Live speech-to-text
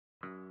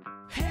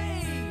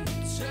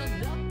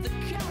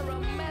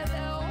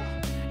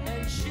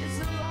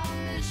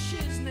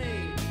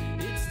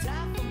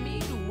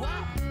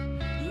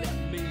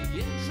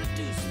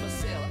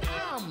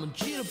I'm a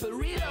cheetah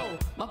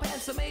burrito. My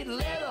pants are made of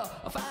leather.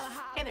 I find a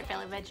high. Hey there,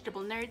 fellow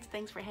vegetable nerds.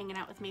 Thanks for hanging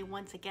out with me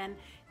once again.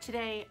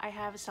 Today I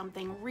have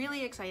something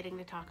really exciting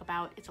to talk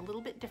about. It's a little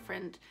bit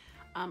different.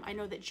 I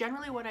know that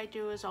generally what I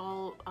do is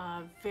all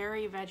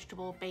very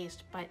vegetable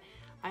based, but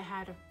I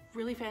had a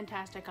really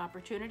fantastic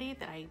opportunity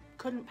that I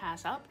couldn't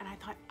pass up, and I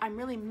thought I'm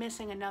really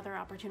missing another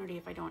opportunity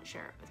if I don't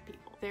share it with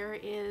people. There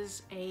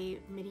is a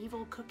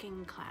medieval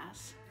cooking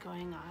class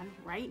going on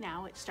right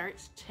now. It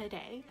starts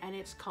today, and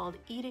it's called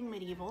Eating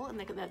Medieval, and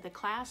the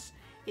class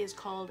is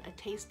called A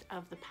Taste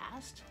of the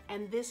Past.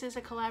 And this is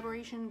a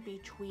collaboration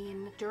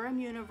between Durham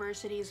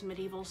University's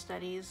Medieval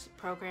Studies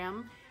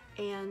program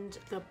and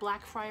the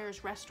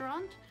Blackfriars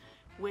restaurant,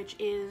 which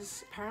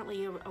is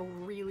apparently a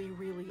really,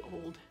 really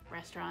old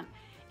restaurant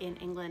in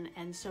England.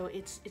 And so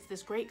it's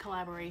this great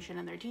collaboration,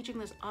 and they're teaching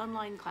this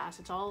online class.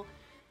 It's all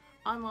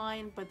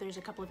online, but there's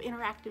a couple of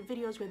interactive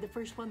videos. We had the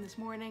first one this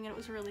morning and it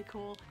was really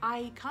cool.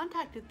 I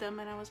contacted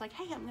them and I was like,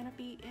 hey, I'm gonna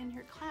be in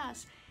your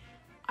class.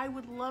 I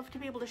would love to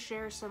be able to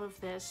share some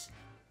of this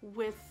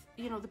with,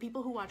 you know, the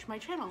people who watch my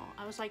channel.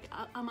 I was like,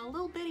 I'm a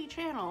little bitty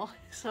channel,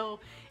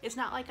 so it's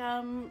not like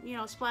I'm, you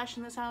know,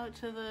 splashing this out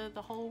to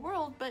the whole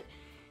world, but,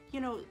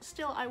 you know,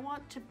 still I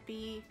want to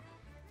be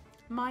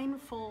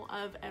mindful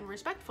of and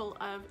respectful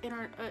of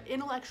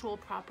intellectual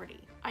property.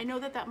 I know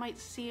that that might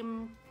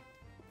seem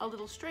a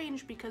little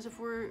strange because if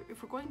we're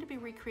going to be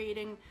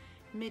recreating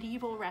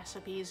medieval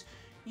recipes,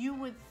 you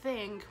would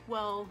think,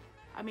 well,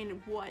 I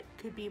mean, what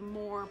could be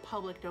more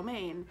public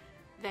domain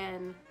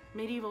than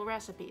medieval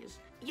recipes?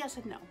 Yes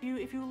and no.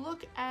 If you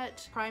look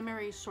at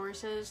primary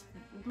sources,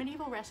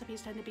 medieval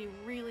recipes tend to be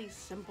really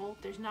simple.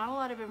 There's not a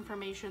lot of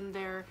information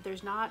there.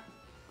 There's not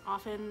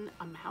often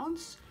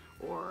amounts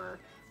or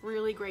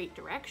really great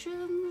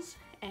directions,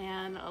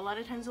 and a lot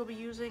of times we'll be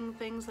using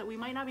things that we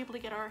might not be able to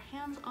get our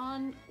hands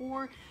on,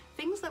 or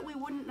things that we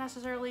wouldn't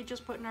necessarily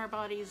just put in our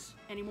bodies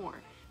anymore.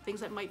 Things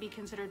that might be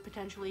considered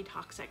potentially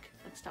toxic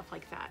and stuff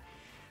like that.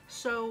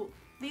 So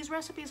these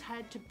recipes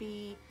had to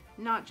be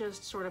not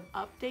just sort of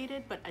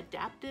updated, but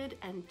adapted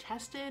and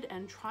tested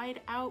and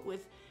tried out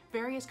with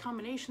various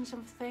combinations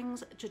of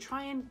things to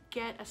try and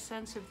get a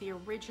sense of the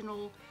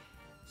original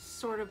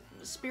sort of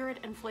spirit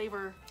and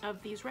flavor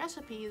of these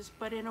recipes,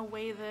 but in a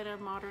way that a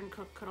modern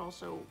cook could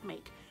also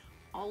make.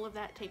 All of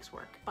that takes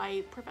work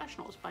by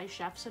professionals, by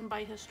chefs, and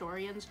by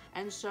historians,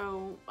 and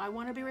so I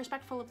want to be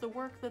respectful of the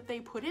work that they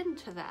put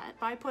into that.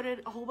 If I put a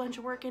whole bunch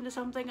of work into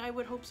something, I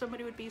would hope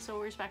somebody would be so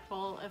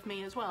respectful of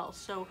me as well.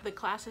 So the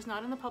class is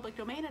not in the public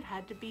domain. It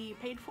had to be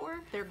paid for.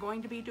 They're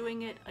going to be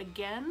doing it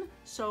again,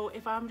 so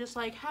if I'm just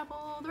like, have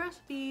all the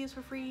recipes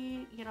for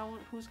free, you know,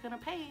 who's gonna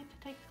pay to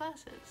take the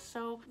classes?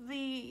 So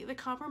the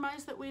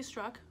compromise that we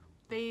struck,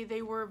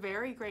 they were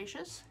very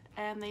gracious.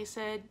 And they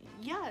said,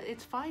 yeah,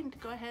 it's fine to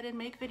go ahead and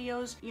make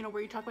videos, you know,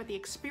 where you talk about the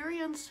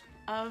experience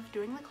of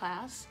doing the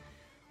class,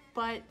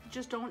 but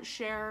just don't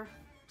share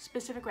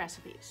specific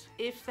recipes.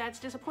 If that's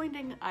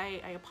disappointing,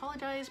 I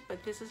apologize,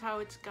 but this is how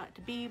it's got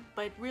to be.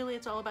 But really,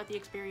 it's all about the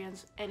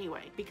experience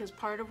anyway, because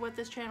part of what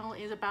this channel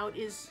is about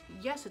is,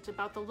 yes, it's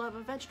about the love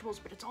of vegetables,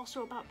 but it's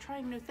also about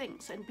trying new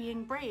things and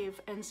being brave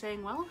and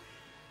saying, well,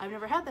 I've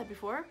never had that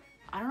before.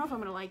 I don't know if I'm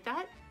gonna like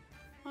that.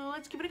 Well,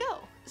 let's give it a go.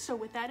 So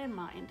with that in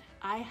mind,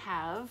 I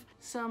have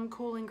some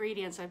cool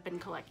ingredients I've been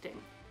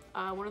collecting.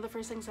 One of the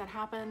first things that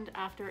happened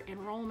after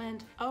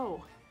enrollment,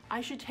 oh, I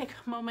should take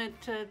a moment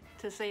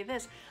to say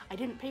this. I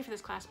didn't pay for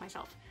this class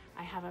myself.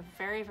 I have a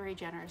very, very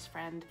generous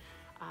friend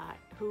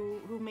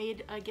who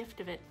made a gift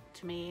of it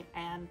to me,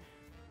 and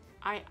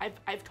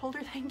I've told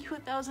her thank you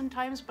 1,000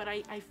 times, but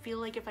I feel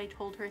like if I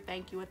told her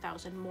thank you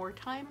 1,000 more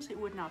times, it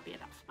would not be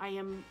enough. I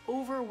am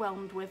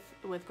overwhelmed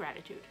with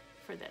gratitude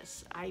for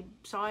this. I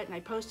saw it and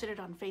I posted it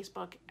on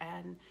Facebook,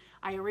 and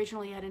I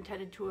originally had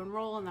intended to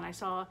enroll, and then I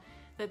saw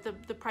that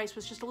the price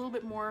was just a little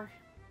bit more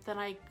than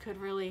I could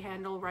really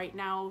handle right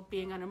now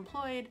being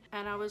unemployed,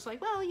 and I was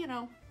like, well, you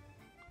know,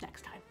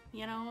 next time,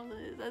 you know,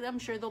 I'm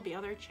sure there'll be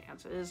other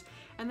chances.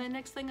 And then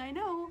next thing I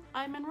know,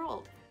 I'm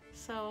enrolled.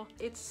 So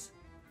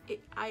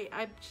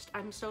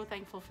I'm so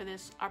thankful for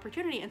this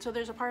opportunity. And so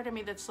there's a part of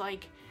me that's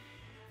like,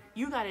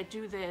 you gotta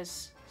do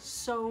this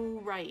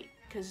so right,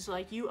 because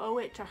like you owe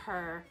it to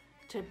her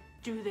to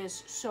do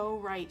this so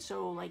right,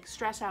 so like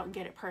stress out and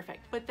get it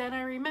perfect. But then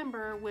I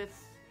remember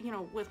with, you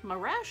know, with my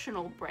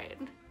rational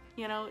brain,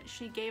 you know,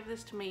 she gave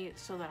this to me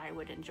so that I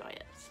would enjoy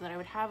it, so that I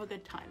would have a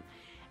good time.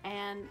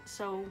 And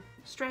so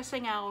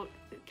stressing out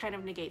kind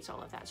of negates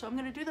all of that. So I'm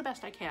gonna do the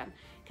best I can,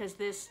 because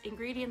this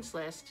ingredients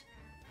list,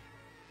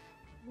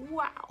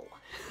 wow.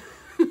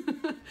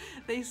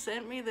 They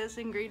sent me this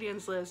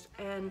ingredients list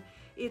and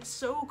it's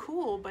so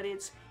cool, but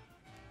it's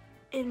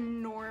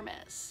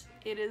enormous.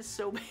 It is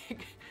so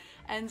big.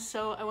 And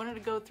so I wanted to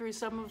go through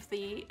some of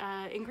the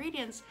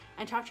ingredients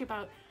and talk to you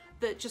about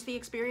just the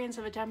experience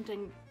of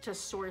attempting to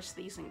source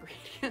these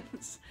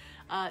ingredients.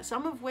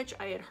 Some of which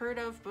I had heard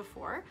of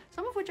before,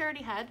 some of which I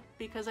already had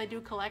because I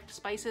do collect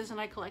spices and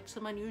I collect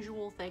some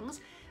unusual things,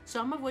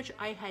 some of which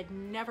I had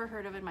never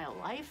heard of in my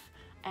life,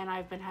 and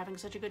I've been having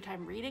such a good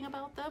time reading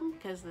about them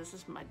because this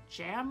is my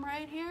jam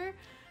right here.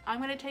 I'm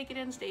gonna take it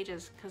in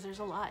stages because there's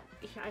a lot.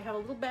 I have a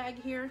little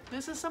bag here.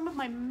 This is some of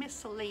my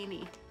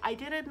miscellany. I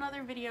did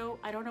another video.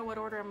 I don't know what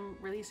order I'm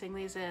releasing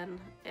these in.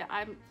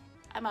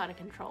 I'm out of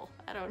control.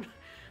 I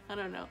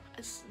don't know.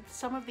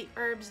 Some of the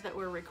herbs that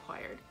were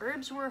required.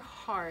 Herbs were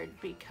hard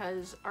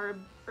because our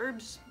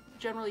herbs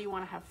generally you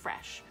want to have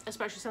fresh,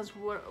 especially since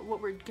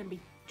what we're gonna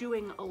be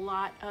doing a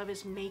lot of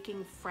is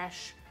making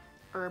fresh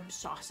herb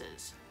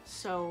sauces.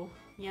 So,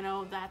 you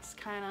know, that's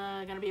kind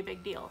of gonna be a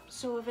big deal.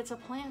 So if it's a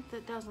plant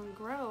that doesn't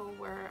grow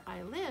where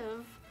I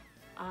live,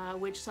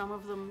 which some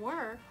of them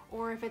were,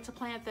 or if it's a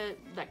plant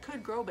that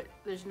could grow but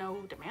there's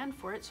no demand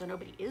for it, so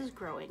nobody is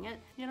growing it,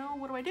 you know,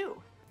 what do I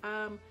do?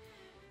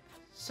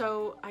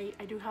 So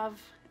I do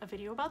have a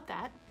video about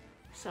that,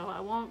 so I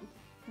won't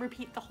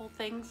repeat the whole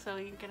thing, so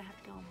you're gonna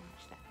have to go and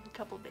watch that. A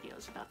couple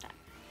videos about that.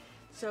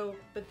 So,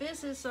 but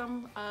this is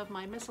some of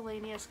my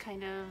miscellaneous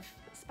kind of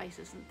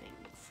spices and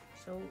things.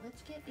 So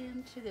let's get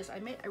into this.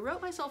 I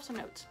wrote myself some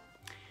notes.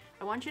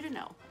 I want you to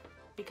know,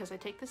 because I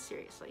take this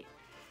seriously,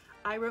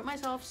 I wrote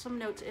myself some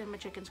notes in my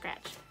chicken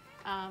scratch.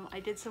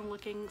 I did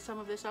looking some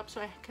of this up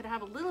so I could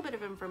have a little bit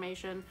of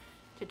information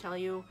to tell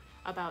you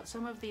about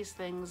some of these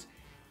things.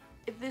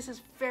 This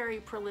is very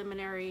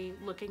preliminary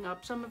looking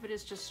up. Some of it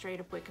is just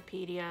straight up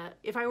Wikipedia.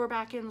 If I were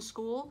back in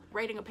school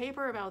writing a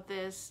paper about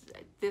this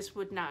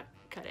would not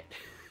cut it.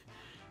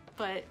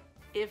 But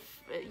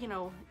if, you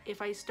know,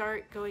 if I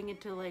start going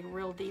into like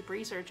real deep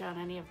research on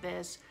any of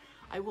this,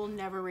 I will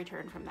never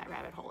return from that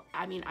rabbit hole.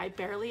 I mean, I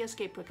barely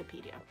escaped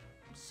Wikipedia.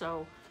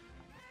 So,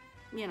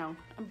 you know,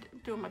 I'm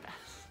doing my best.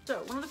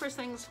 So one of the first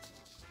things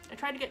I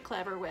tried to get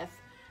clever with,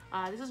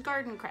 this is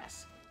garden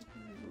cress,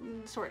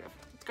 sort of.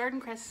 It's garden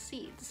cress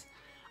seeds.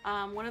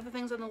 One of the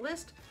things on the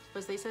list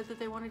was they said that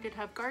they wanted it to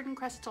have garden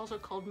cress. It's also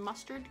called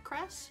mustard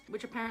cress,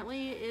 which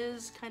apparently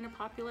is kind of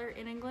popular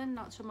in England,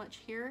 not so much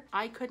here.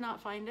 I could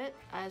not find it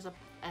as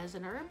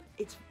an herb.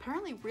 It's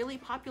apparently really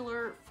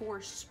popular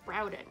for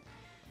sprouting.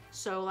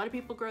 So a lot of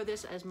people grow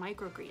this as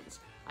microgreens.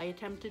 I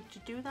attempted to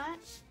do that.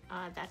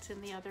 That's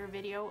in the other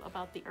video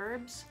about the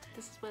herbs.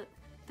 This is what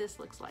this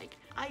looks like.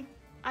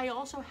 I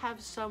also have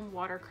some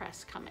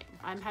watercress coming.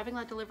 I'm having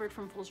that delivered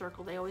from Full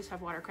Circle. They always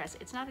have watercress.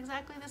 It's not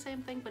exactly the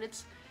same thing, but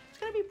it's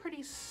gonna be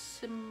pretty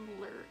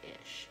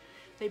similar-ish.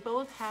 They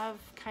both have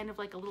kind of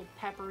like a little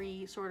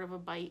peppery sort of a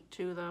bite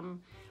to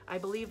them. I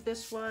believe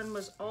this one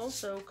was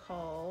also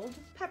called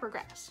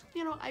peppergrass.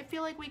 You know, I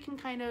feel like we can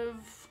kind of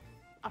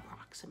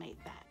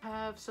approximate that. I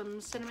have some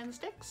cinnamon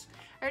sticks.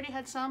 I already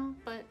had some,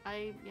 but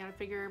I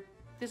figure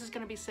this is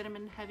gonna be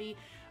cinnamon heavy.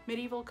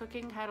 Medieval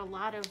cooking had a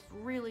lot of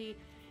really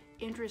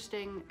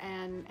interesting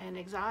and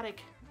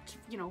exotic,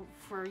 you know,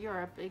 for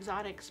Europe,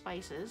 exotic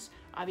spices.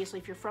 Obviously,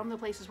 if you're from the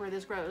places where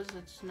this grows,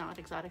 it's not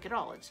exotic at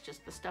all. It's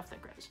just the stuff that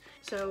grows.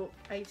 So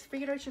I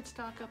figured I should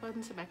stock up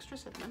on some extra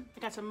cinnamon. I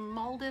got some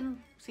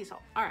Malden sea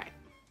salt. All right,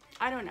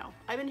 I don't know.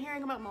 I've been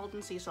hearing about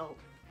Malden sea salt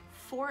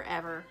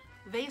forever.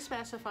 They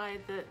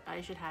specified that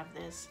I should have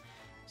this,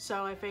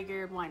 so I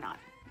figured why not?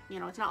 You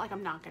know, it's not like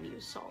I'm not gonna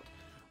use salt.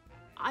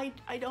 I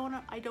don't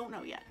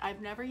know yet.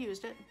 I've never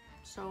used it,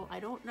 so I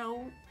don't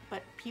know.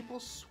 But people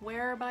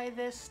swear by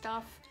this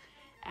stuff,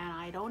 and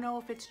I don't know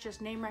if it's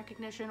just name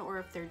recognition or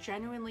if there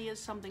genuinely is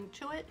something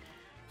to it.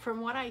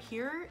 From what I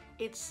hear,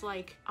 it's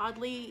like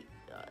oddly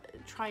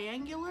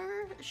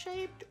triangular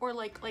shaped or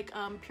like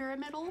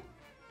pyramidal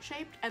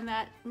shaped, and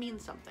that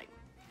means something.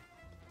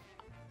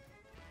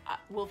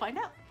 We'll find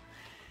out.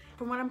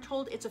 From what I'm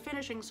told, it's a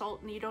finishing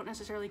salt, and you don't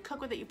necessarily cook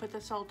with it. You put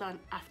the salt on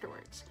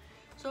afterwards.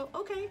 So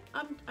okay,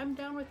 I'm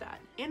down with that.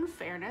 In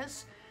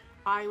fairness,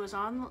 I was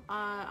on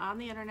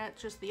the internet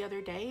just the other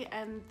day,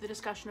 and the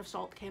discussion of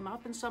salt came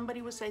up, and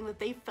somebody was saying that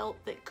they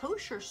felt that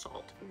kosher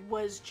salt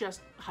was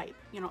just hype.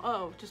 You know,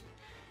 oh, just,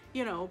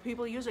 you know,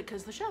 people use it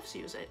because the chefs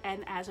use it.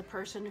 And as a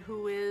person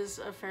who is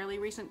a fairly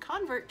recent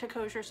convert to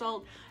kosher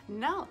salt,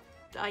 no,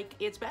 like,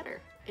 it's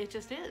better. It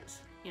just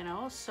is, you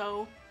know?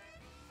 So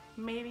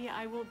maybe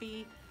I will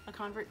be a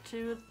convert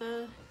to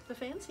the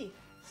fancy.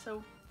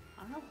 So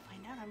I don't know,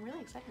 find out. I'm really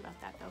excited about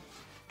that though.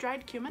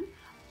 Dried cumin.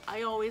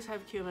 I always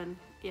have cumin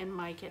in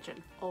my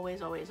kitchen,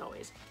 always, always,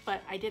 always.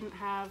 But I didn't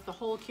have the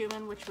whole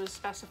cumin, which was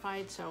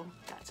specified, so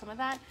got some of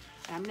that.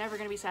 And I'm never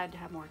gonna be sad to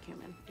have more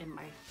cumin in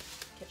my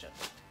kitchen.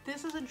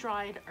 This is a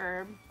dried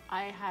herb.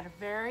 I had a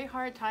very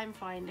hard time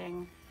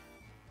finding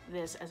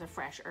this as a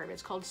fresh herb.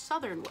 It's called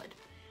southernwood,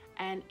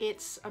 and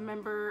it's a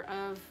member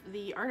of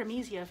the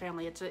Artemisia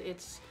family.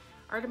 It's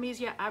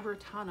Artemisia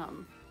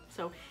abertanum.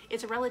 So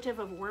it's a relative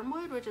of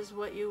wormwood, which is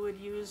what you would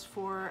use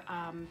for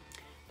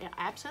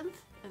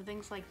absinthe and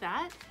things like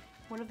that.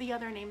 One of the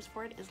other names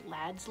for it is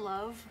lad's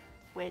love,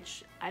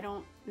 which I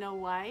don't know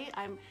why.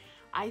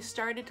 I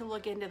started to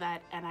look into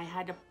that and I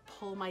had to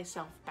pull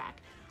myself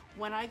back.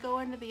 When I go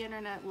into the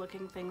internet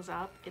looking things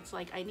up, it's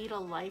like I need a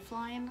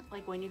lifeline,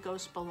 like when you go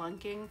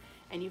spelunking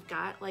and you've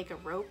got like a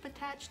rope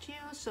attached to you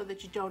so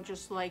that you don't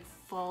just like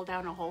fall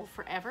down a hole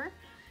forever.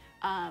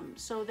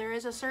 So there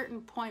is a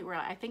certain point where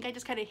I think I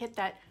just kind of hit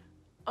that,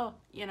 oh,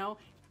 you know,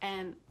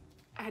 and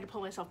I had to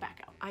pull myself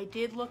back out. I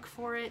did look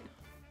for it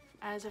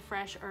as a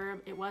fresh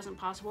herb. It wasn't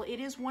possible. It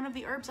is one of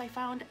the herbs I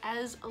found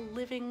as a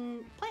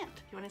living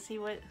plant. You want to see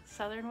what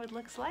southernwood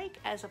looks like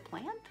as a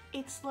plant?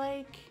 It's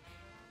like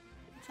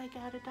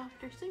out of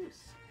Dr. Seuss.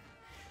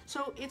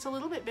 So it's a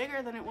little bit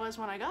bigger than it was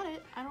when I got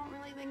it. I don't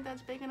really think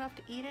that's big enough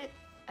to eat it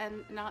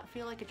and not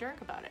feel like a jerk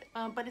about it.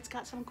 But it's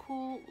got some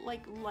cool,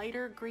 like,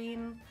 lighter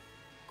green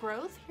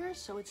growth here,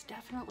 so it's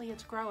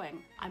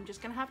growing. I'm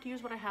just gonna have to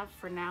use what I have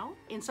for now.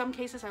 In some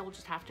cases, I will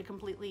just have to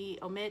completely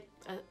omit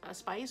a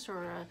spice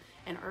or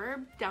an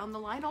herb. Down the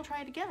line, I'll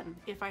try it again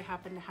if I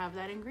happen to have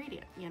that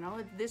ingredient. You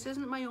know, this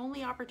isn't my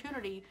only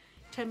opportunity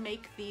to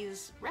make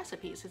these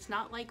recipes. It's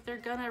not like they're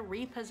gonna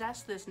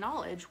repossess this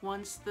knowledge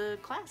once the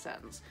class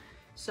ends.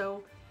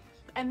 So,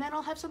 and then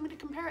I'll have something to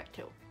compare it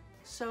to.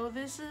 So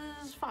this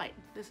is fine.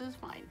 This is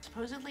fine.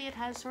 Supposedly it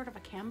has sort of a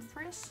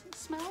camphorous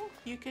smell.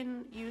 You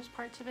can use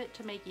parts of it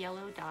to make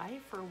yellow dye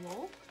for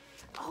wool.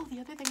 Oh,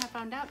 the other thing I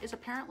found out is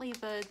apparently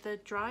the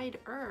dried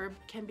herb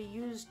can be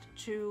used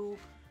to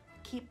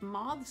keep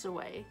moths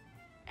away.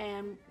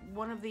 And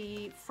one of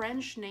the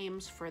French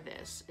names for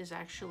this is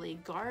actually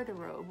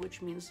garde-robe,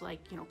 which means, like,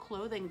 you know,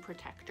 clothing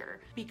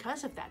protector.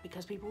 Because of that,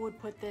 because people would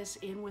put this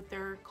in with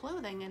their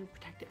clothing and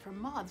protect it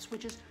from moths,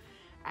 which is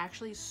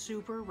actually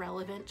super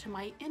relevant to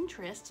my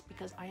interests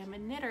because I am a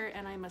knitter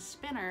and I'm a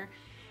spinner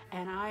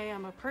and I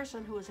am a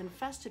person who is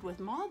infested with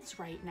moths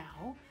right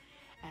now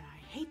and I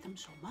hate them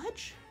so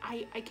much.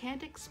 I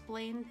can't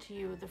explain to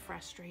you the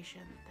frustration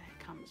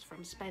that comes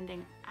from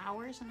spending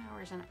hours and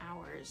hours and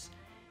hours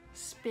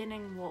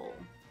spinning wool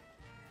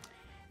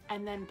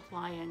and then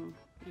plying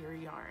your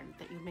yarn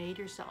that you made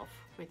yourself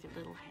with your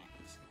little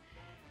hands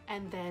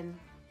and then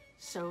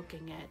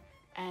soaking it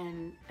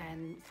and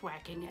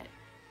thwacking it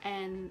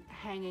and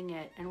hanging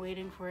it and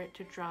waiting for it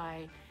to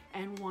dry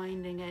and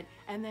winding it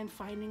and then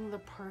finding the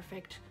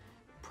perfect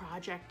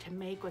project to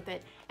make with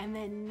it and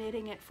then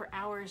knitting it for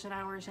hours and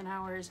hours and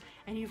hours,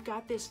 and you've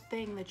got this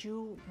thing that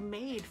you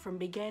made from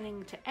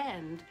beginning to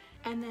end,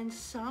 and then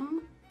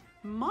some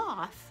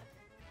moth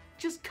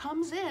just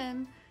comes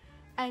in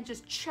and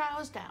just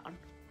chows down.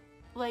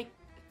 Like,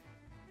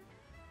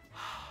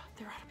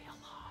 there ought to be a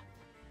law.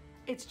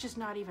 It's just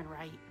not even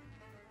right.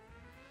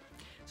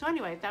 So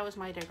anyway, that was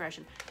my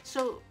digression.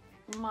 So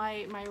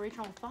my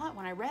original thought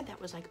when I read that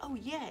was like, oh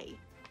yay,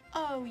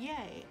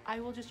 I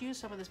will just use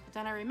some of this. But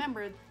then I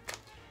remembered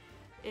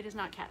it is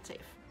not cat safe.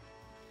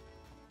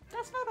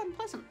 That's not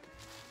unpleasant.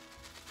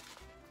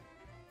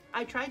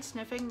 I tried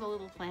sniffing the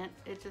little plant.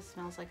 It just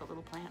smells like a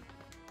little plant.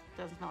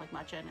 Doesn't smell like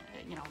much, and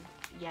you know,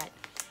 yet.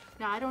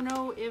 Now I don't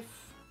know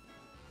if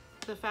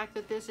the fact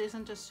that this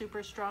isn't a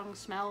super strong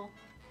smell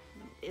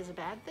is a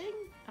bad thing.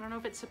 I don't know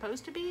if it's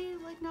supposed to be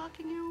like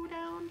knocking you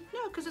down.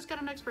 No, because it's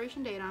got an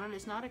expiration date on it.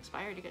 It's not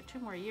expired. You get 2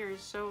 more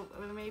years. So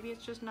maybe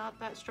it's just not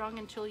that strong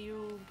until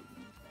you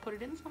put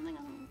it in something.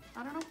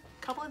 I don't know.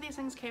 A couple of these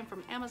things came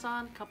from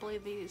Amazon. A couple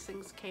of these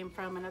things came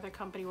from another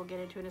company we'll get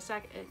into in a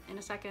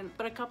second.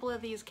 But a couple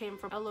of these came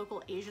from a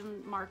local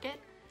Asian market.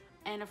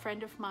 And a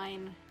friend of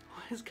mine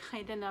was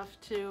kind enough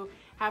to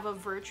have a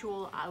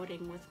virtual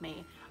outing with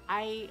me.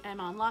 I am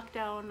on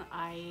lockdown.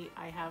 I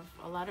have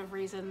a lot of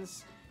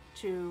reasons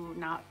to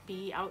not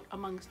be out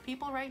amongst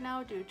people right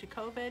now due to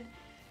COVID.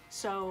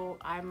 So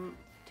I'm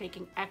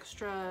taking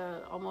extra,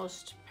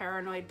 almost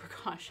paranoid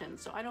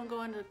precautions. So I don't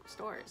go into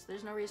stores.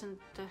 There's no reason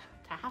to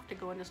have to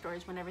go into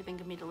stores when everything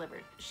can be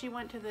delivered. She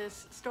went to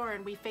this store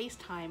and we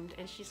FaceTimed,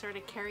 and she sort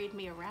of carried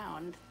me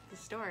around the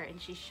store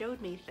and she showed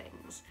me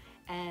things.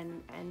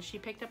 And she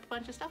picked up a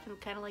bunch of stuff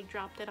and kind of like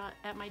dropped it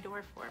at my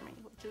door for me,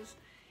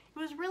 it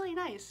was really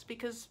nice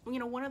because, you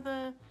know, one of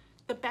the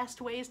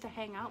best ways to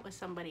hang out with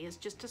somebody is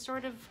just to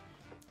sort of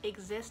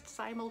exist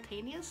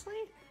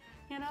simultaneously,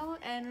 you know,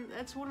 and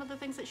that's one of the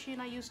things that she and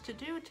I used to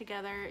do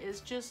together is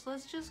just,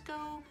 let's just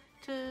go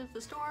to the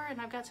store and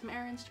I've got some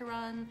errands to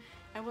run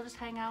and we'll just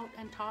hang out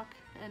and talk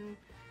and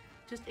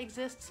just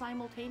exist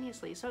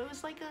simultaneously. So it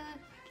was like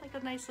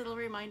a nice little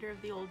reminder of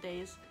the old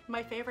days.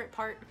 My favorite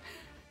part,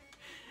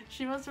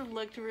 she must have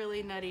looked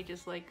really nutty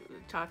just like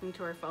talking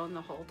to her phone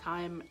the whole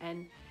time,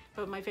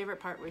 but my favorite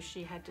part was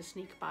she had to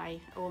sneak by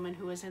a woman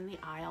who was in the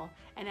aisle,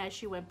 and as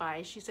she went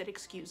by, she said,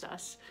 "Excuse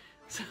us."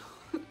 So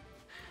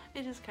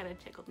it just kind of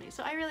tickled me.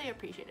 So I really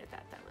appreciated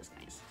that. That was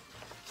nice.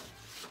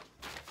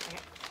 Okay,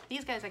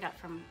 these guys I got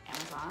from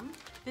Amazon.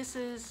 This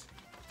is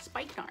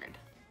spikenard.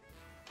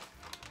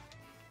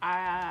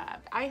 I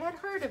had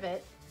heard of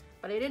it,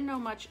 but I didn't know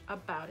much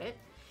about it.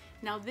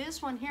 Now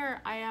this one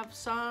here I have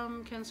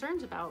some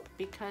concerns about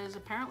because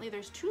apparently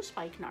there's 2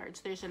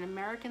 spikenards. There's an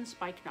American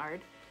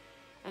spikenard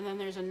and then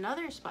there's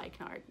another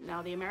spikenard.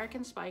 Now the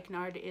American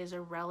spikenard is a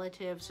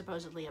relative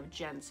supposedly of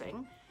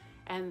ginseng,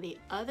 and the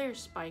other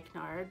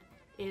spikenard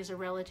is a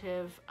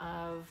relative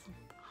of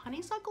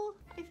honeysuckle,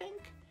 I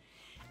think.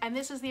 And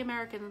this is the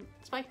American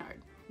spikenard.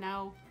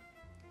 Now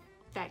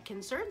that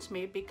concerns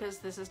me because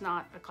this is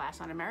not a class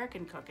on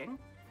American cooking,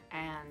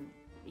 and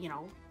you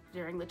know,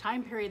 during the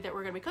time period that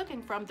we're going to be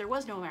cooking from, there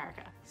was no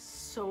America.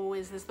 So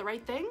is this the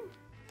right thing?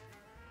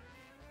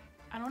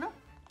 I don't know.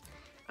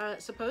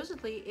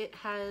 Supposedly it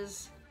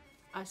has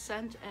a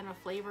scent and a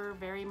flavor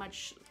very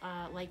much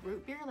like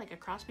root beer, like a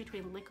cross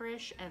between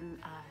licorice and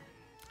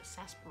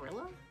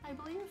sarsaparilla, I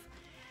believe.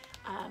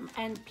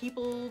 And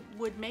people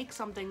would make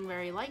something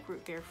very like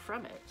root beer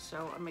from it,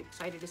 so I'm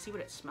excited to see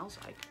what it smells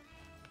like.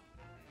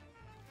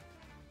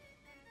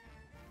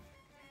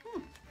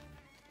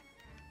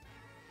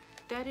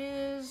 That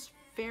is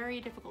very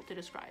difficult to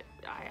describe.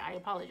 I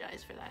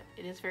apologize for that.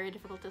 It is very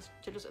difficult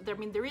to describe. I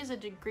mean, there is a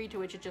degree to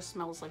which it just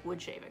smells like wood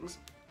shavings.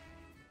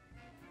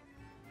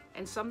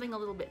 And something a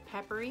little bit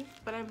peppery,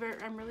 but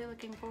I'm really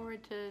looking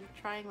forward to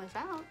trying this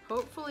out.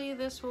 Hopefully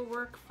this will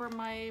work for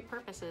my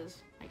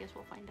purposes. I guess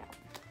we'll find out.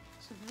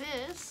 So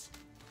this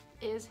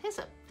is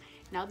hyssop.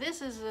 Now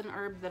this is an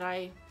herb that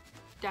I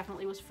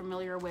definitely was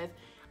familiar with.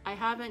 I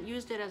haven't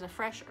used it as a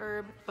fresh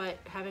herb, but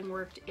having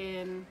worked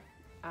in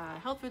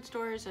health food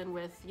stores and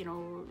with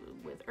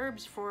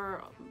herbs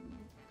for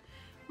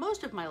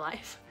most of my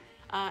life,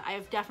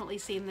 I've definitely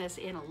seen this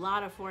in a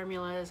lot of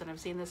formulas, and I've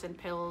seen this in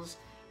pills,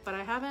 but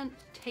I haven't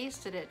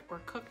tasted it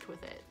or cooked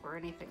with it or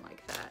anything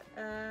like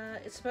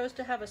that. It's supposed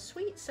to have a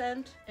sweet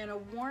scent and a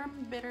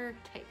warm, bitter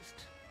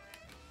taste.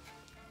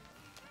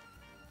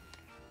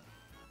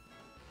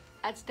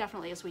 That's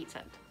definitely a sweet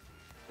scent.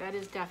 That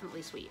is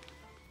definitely sweet.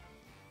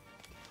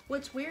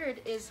 What's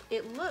weird is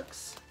it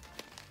looks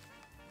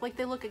like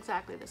they look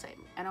exactly the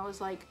same. And I was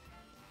like,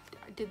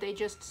 did they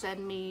just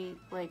send me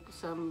like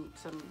some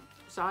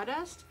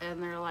sawdust?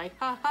 And they're like,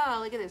 haha,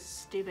 look at this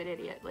stupid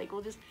idiot. Like,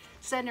 we'll just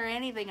send her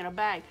anything in a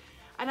bag.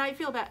 And I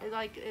feel bad,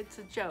 like it's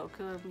a joke.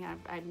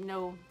 I'm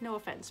no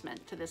offense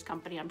meant to this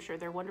company. I'm sure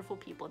they're wonderful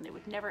people and they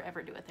would never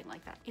ever do a thing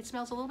like that. It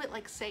smells a little bit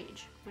like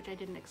sage, which I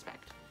didn't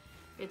expect.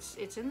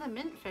 It's in the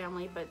mint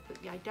family, but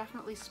I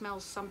definitely smell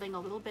something a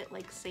little bit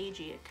like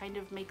sagey. It kind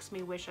of makes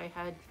me wish I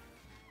had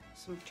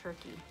some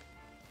turkey.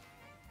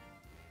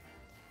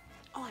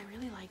 Oh, I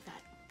really like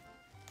that.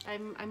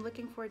 I'm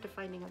looking forward to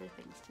finding other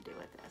things to do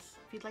with this.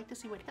 If you'd like to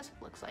see what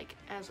hyssop looks like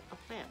as a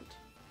plant,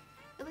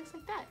 it looks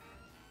like that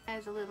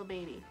as a little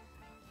baby.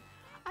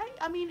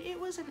 I mean, it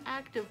was an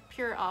act of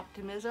pure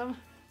optimism,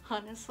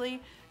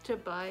 honestly, to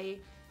buy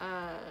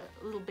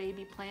little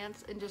baby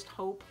plants and just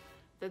hope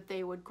that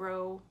they would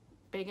grow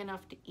big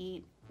enough to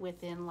eat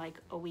within like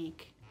a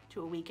week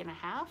to a week and a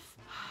half.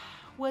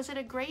 Was it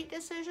a great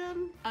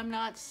decision? I'm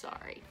not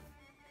sorry.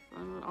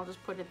 I'll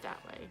just put it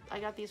that way. I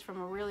got these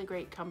from a really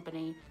great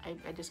company.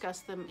 I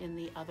discussed them in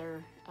the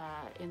other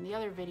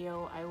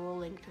video. I will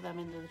link to them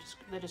in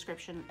the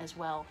description as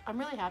well. I'm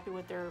really happy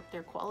with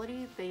their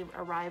quality. They've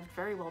arrived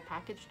very well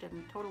packaged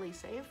and totally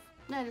safe.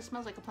 Yeah, it just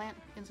smells like a plant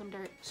in some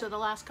dirt. So the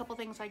last couple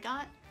things I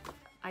got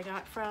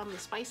from the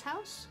Spice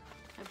House.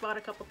 I've bought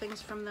a couple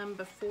things from them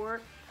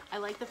before. I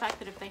like the fact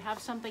that if they have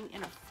something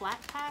in a flat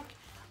pack,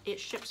 it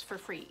ships for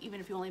free, even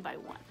if you only buy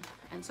one.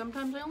 And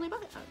sometimes I only buy,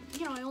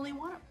 I only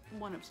want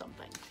one of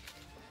something.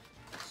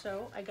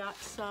 So I got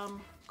some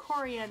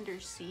coriander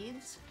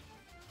seeds.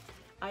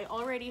 I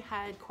already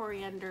had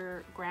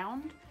coriander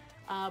ground,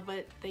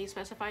 but they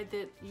specified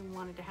that you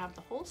wanted to have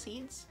the whole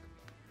seeds,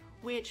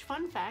 which,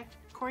 fun fact,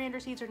 coriander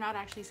seeds are not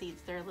actually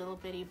seeds. They're little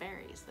bitty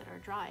berries that are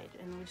dried.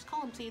 And we just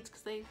call them seeds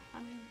because they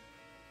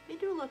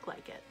do look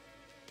like it.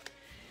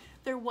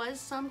 There was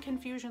some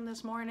confusion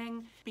this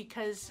morning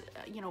because,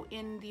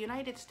 in the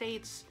United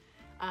States,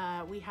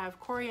 we have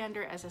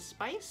coriander as a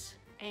spice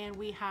and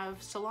we have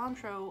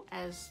cilantro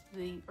as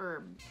the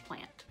herb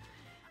plant.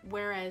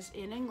 Whereas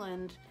in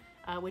England,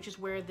 which is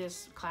where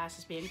this class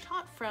is being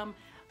taught from,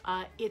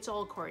 it's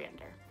all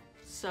coriander.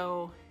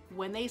 So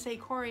when they say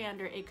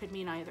coriander, it could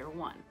mean either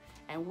one.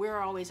 And we're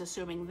always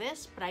assuming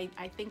this, but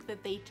I think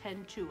that they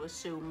tend to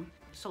assume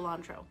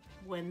cilantro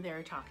when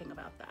they're talking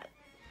about that.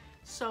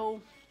 So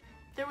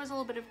there was a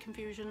little bit of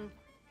confusion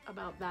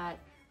about that,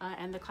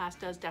 and the class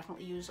does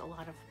definitely use a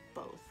lot of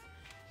both.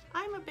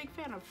 I'm a big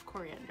fan of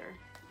coriander.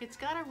 It's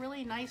got a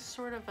really nice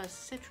sort of a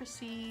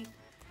citrusy,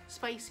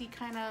 spicy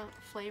kind of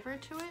flavor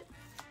to it.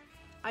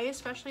 I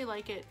especially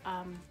like it,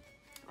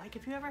 like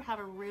if you ever have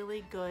a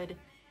really good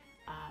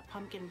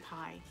pumpkin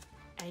pie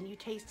and you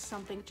taste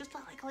something just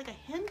like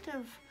a hint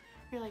of,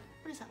 you're like,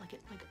 what is that, like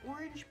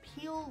orange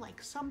peel,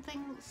 like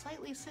something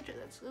slightly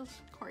citrus, that's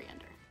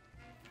coriander.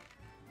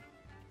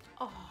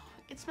 Oh,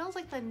 it smells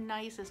like the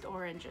nicest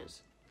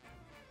oranges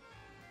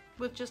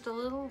with just a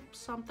little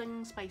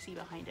something spicy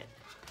behind it.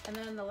 And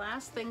then the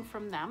last thing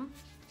from them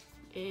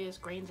is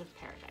Grains of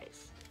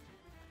Paradise.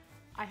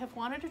 I have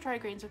wanted to try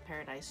Grains of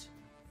Paradise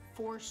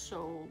for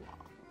so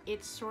long.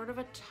 It's sort of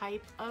a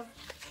type of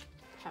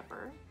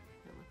pepper.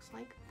 It looks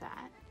like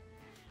that.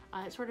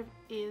 It sort of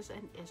is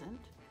and isn't.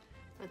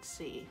 Let's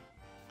see.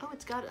 Oh,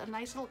 it's got a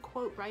nice little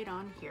quote right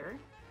on here.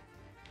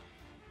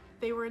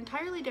 They were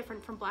entirely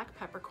different from black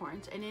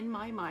peppercorns, and in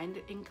my mind,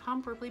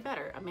 incomparably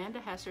better, Amanda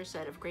Hesser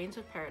said of Grains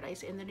of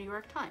Paradise in the New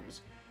York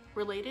Times.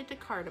 Related to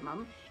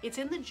cardamom, it's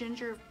in the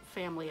ginger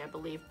family, I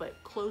believe, but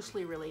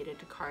closely related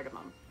to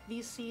cardamom.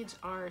 These seeds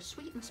are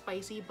sweet and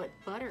spicy, but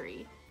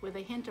buttery, with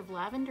a hint of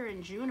lavender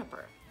and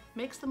juniper.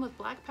 Mix them with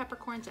black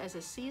peppercorns as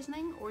a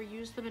seasoning, or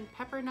use them in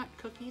pepper nut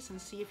cookies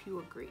and see if you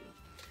agree.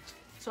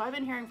 So I've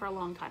been hearing for a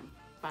long time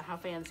about how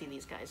fancy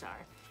these guys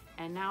are.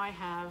 And now I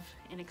have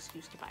an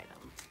excuse to buy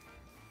them.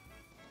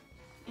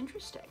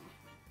 Interesting.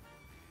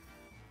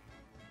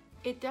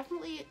 It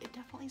definitely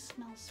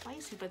smells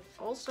spicy, but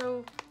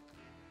also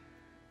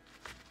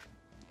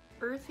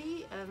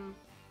earthy and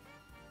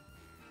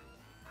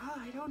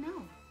I don't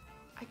know.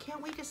 I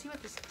can't wait to see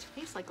what this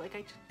tastes like. Like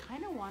I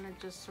kind of want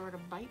to just sort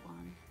of bite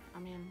one. I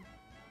mean,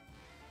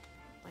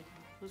 like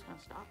who's gonna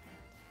stop me?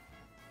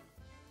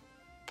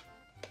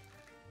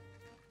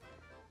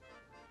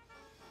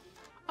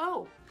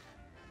 Oh,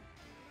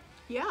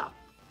 yeah,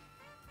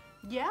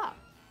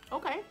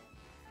 okay.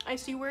 I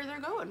see where they're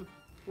going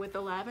with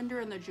the lavender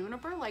and the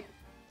juniper. Like,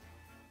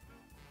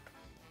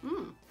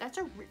 that's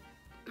a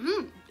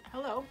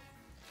hello.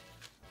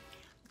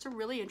 It's a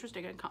really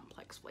interesting and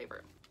complex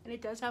flavor, and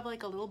it does have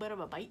like a little bit of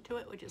a bite to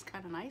it, which is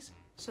kind of nice.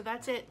 So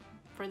that's it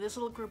for this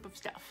little group of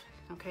stuff.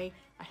 Okay,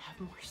 I have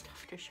more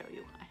stuff to show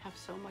you. I have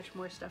so much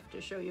more stuff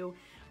to show you,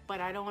 but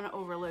I don't want to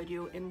overload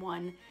you in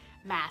one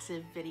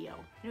massive video.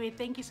 Anyway,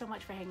 thank you so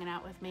much for hanging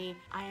out with me.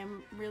 I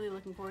am really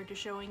looking forward to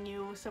showing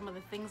you some of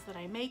the things that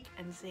I make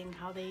and seeing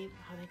how they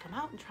come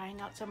out and trying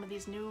out some of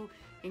these new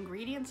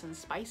ingredients and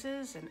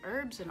spices and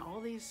herbs and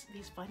all these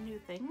fun new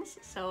things.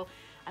 So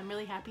I'm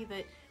really happy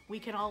that we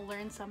can all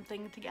learn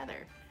something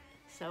together.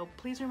 So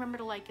please remember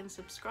to like and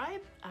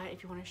subscribe.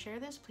 If you want to share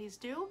this, please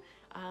do.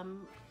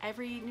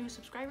 Every new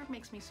subscriber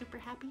makes me super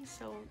happy,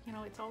 so you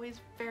know, it's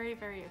always very,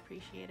 very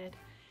appreciated.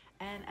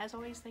 And as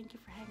always, thank you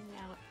for hanging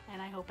out,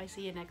 and I hope I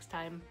see you next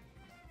time.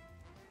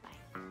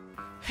 Bye.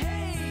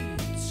 Hey,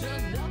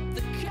 turn up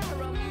the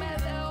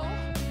caramel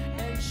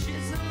and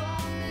shizzle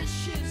on the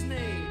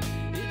shizney.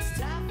 It's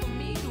time for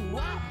me to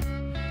what?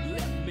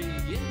 Let me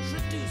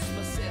introduce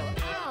myself.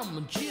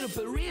 I'm Gino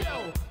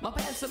Burrito. My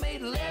pants are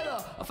made of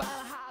leather. I find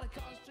a